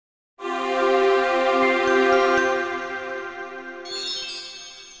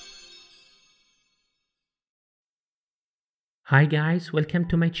Hi guys, welcome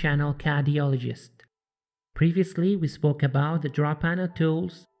to my channel CADiologist. Previously we spoke about the draw panel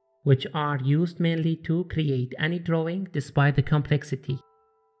tools, which are used mainly to create any drawing despite the complexity.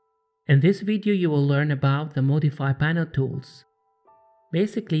 In this video you will learn about the modify panel tools.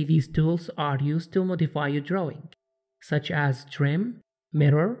 Basically these tools are used to modify your drawing, such as trim,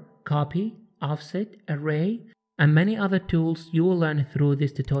 mirror, copy, offset, array, and many other tools you will learn through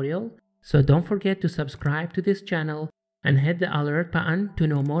this tutorial. So don't forget to subscribe to this channel and hit the alert button to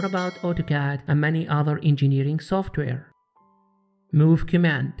know more about AutoCAD and many other engineering software. Move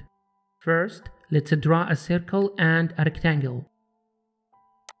command. First, let's draw a circle and a rectangle.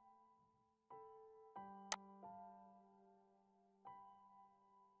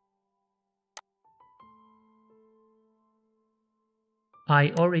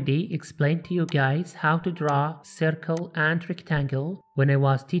 I already explained to you guys how to draw circle and rectangle when I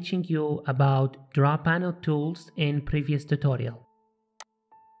was teaching you about draw panel tools in previous tutorial.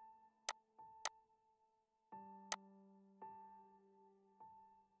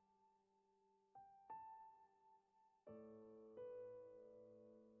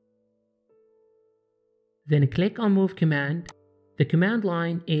 Then click on Move command. The command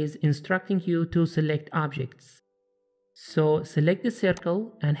line is instructing you to select objects. So select the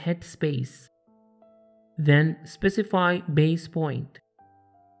circle and hit space. Then specify base point.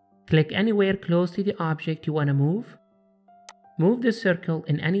 Click anywhere close to the object you want to move. Move the circle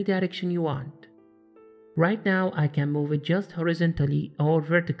in any direction you want. Right now I can move it just horizontally or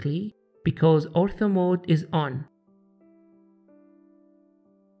vertically because ortho mode is on.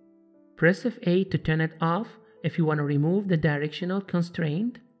 Press F8 to turn it off if you want to remove the directional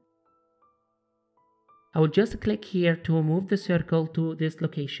constraint. I will just click here to move the circle to this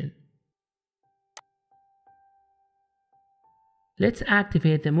location. Let's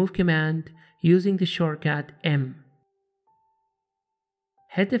activate the Move command using the shortcut M.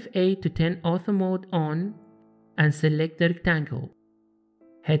 Hit F8 to turn ortho mode on and select the rectangle.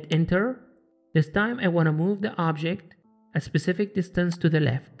 Hit Enter. This time I want to move the object a specific distance to the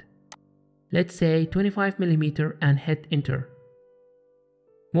left. Let's say 25 mm and hit Enter.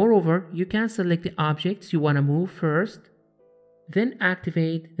 Moreover, you can select the objects you want to move first, then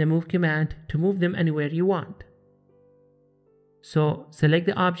activate the Move command to move them anywhere you want. So select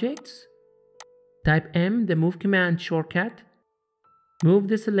the objects, type M, the Move command shortcut, move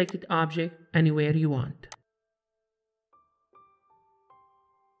the selected object anywhere you want.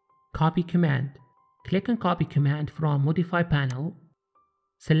 Copy command. Click on Copy command from Modify panel.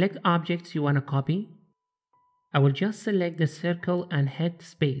 Select objects you want to copy. I will just select the circle and hit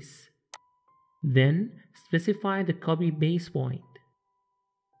space. Then specify the copy base point.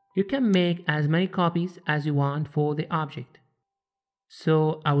 You can make as many copies as you want for the object.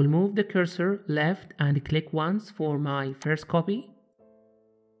 So I will move the cursor left and click once for my first copy.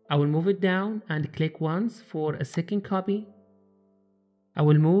 I will move it down and click once for a second copy. I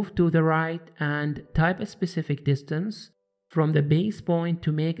will move to the right and type a specific distance from the base point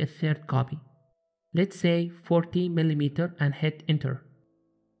to make a third copy. Let's say 40 mm and hit Enter.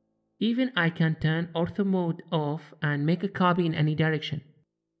 Even I can turn ortho mode off and make a copy in any direction.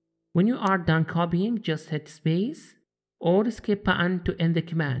 When you are done copying, just hit space or escape button to end the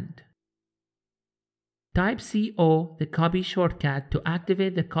command. Type CO, the copy shortcut, to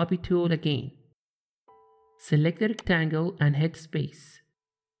activate the copy tool again. Select the rectangle and hit space.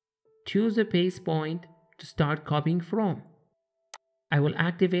 Choose the base point to start copying from. I will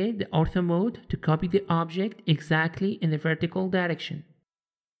activate the ortho mode to copy the object exactly in the vertical direction.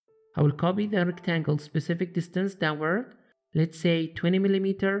 I will copy the rectangle specific distance downward, let's say 20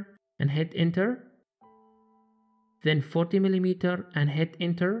 mm and hit Enter. Then 40 mm and hit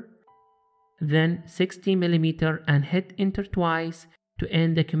Enter. Then 60 mm and hit Enter twice to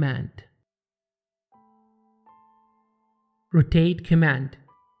end the command. Rotate command.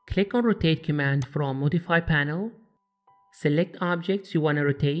 Click on Rotate command from Modify panel. Select objects you want to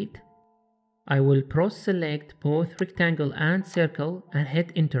rotate. I will select both rectangle and circle and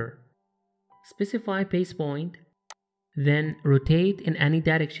hit Enter. Specify base point, then rotate in any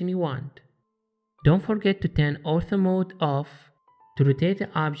direction you want. Don't forget to turn ortho mode off to rotate the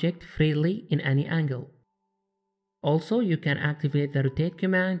object freely in any angle. Also, you can activate the Rotate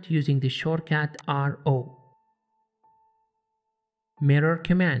command using the shortcut RO. Mirror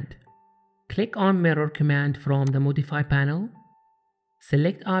command. Click on Mirror command from the Modify panel.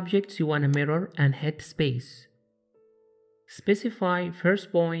 Select objects you want to mirror and hit space. Specify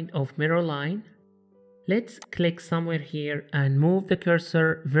first point of mirror line. Let's click somewhere here and move the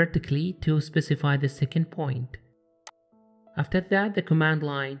cursor vertically to specify the second point. After that, the command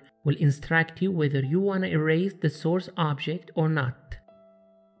line will instruct you whether you want to erase the source object or not.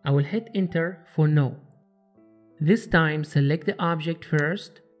 I will hit enter for no. This time select the object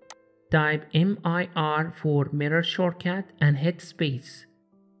first, type MIR for mirror shortcut and hit space.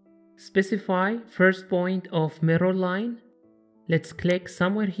 Specify first point of mirror line. Let's click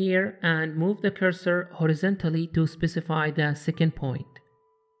somewhere here and move the cursor horizontally to specify the second point.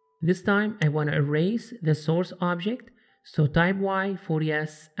 This time I want to erase the source object, so type Y for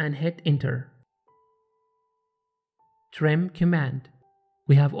yes and hit enter. Trim command.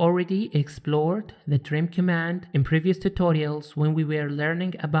 We have already explored the trim command in previous tutorials when we were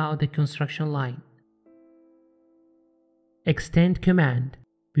learning about the construction line. Extend command.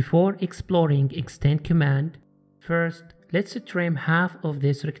 Before exploring extend command, first let's trim half of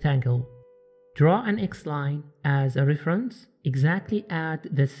this rectangle. Draw an X line as a reference exactly at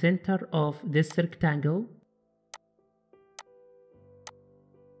the center of this rectangle.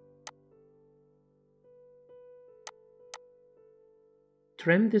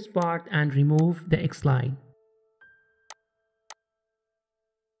 Trim this part and remove the X line.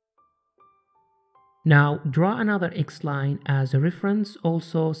 Now draw another X line as a reference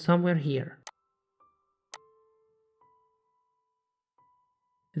also somewhere here.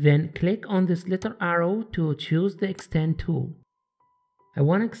 Then click on this little arrow to choose the extend tool. I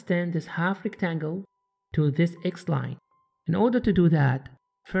want to extend this half rectangle to this X line. In order to do that,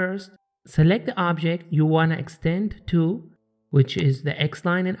 first select the object you want to extend to, which is the X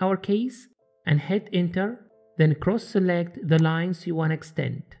line in our case, and hit enter, then cross-select the lines you want to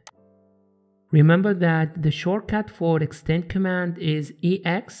extend. Remember that the shortcut for extend command is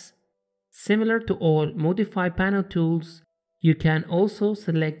EX. Similar to all modify panel tools, you can also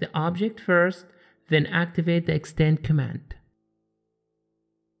select the object first, then activate the extend command.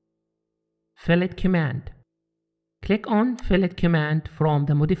 Fillet command. Click on Fillet command from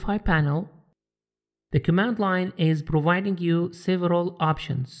the modify panel. The command line is providing you several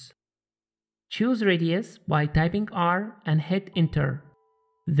options. Choose radius by typing R and hit enter.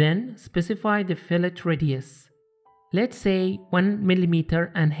 Then specify the fillet radius. Let's say 1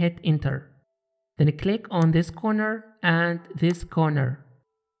 mm and hit enter. Then click on this corner and this corner.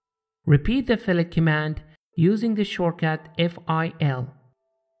 Repeat the fillet command using the shortcut FIL.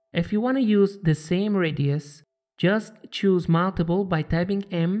 If you want to use the same radius, just choose multiple by typing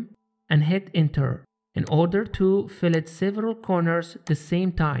M and hit enter in order to fillet several corners at the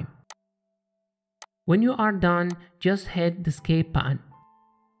same time. When you are done, just hit the escape button.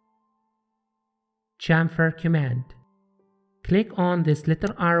 Chamfer command. Click on this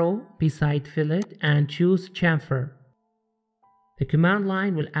little arrow beside fillet and choose chamfer. The command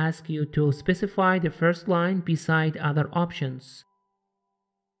line will ask you to specify the first line beside other options.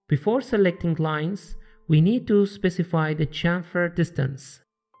 Before selecting lines, we need to specify the chamfer distance.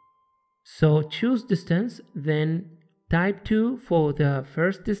 So choose distance, then type 2 for the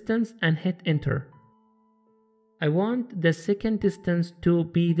first distance and hit enter. I want the second distance to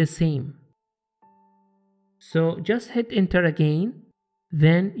be the same. So just hit enter again,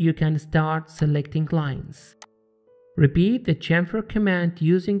 then you can start selecting lines. Repeat the chamfer command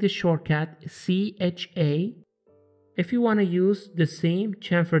using the shortcut CHA. If you want to use the same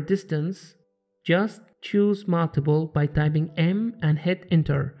chamfer distance, just choose multiple by typing M and hit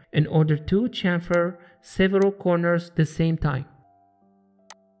enter in order to chamfer several corners at the same time.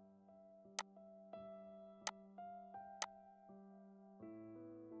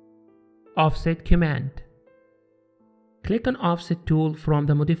 Offset command. Click on Offset tool from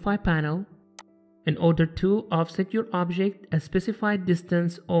the Modify panel in order to offset your object a specified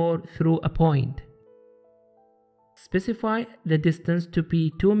distance or through a point. Specify the distance to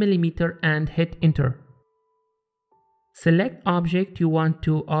be 2 mm and hit enter. Select object you want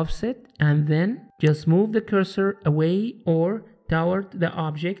to offset and then just move the cursor away or toward the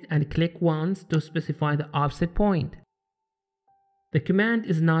object and click once to specify the offset point. The command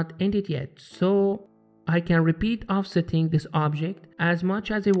is not ended yet, so I can repeat offsetting this object as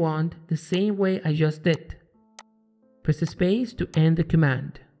much as I want the same way I just did. Press space to end the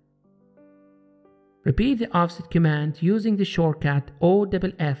command. Repeat the offset command using the shortcut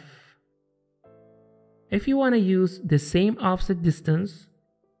OFF. If you want to use the same offset distance,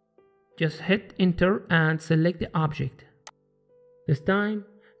 just hit enter and select the object. This time,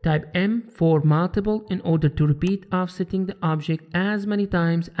 type M for multiple in order to repeat offsetting the object as many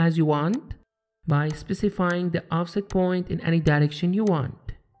times as you want by specifying the offset point in any direction you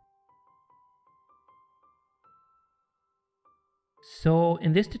want. So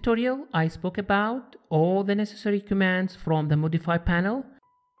in this tutorial, I spoke about all the necessary commands from the Modify panel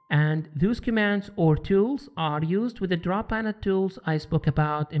And those commands or tools are used with the draw panel tools I spoke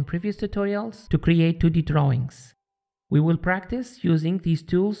about in previous tutorials to create 2D drawings. We will practice using these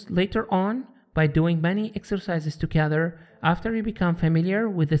tools later on by doing many exercises together after you become familiar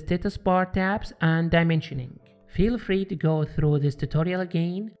with the status bar tabs and dimensioning. Feel free to go through this tutorial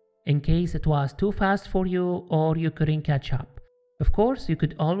again in case it was too fast for you or you couldn't catch up. Of course, you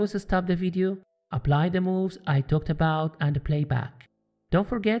could always stop the video, apply the moves I talked about and play back. Don't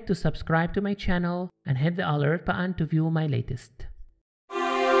forget to subscribe to my channel and hit the alert button to view my latest.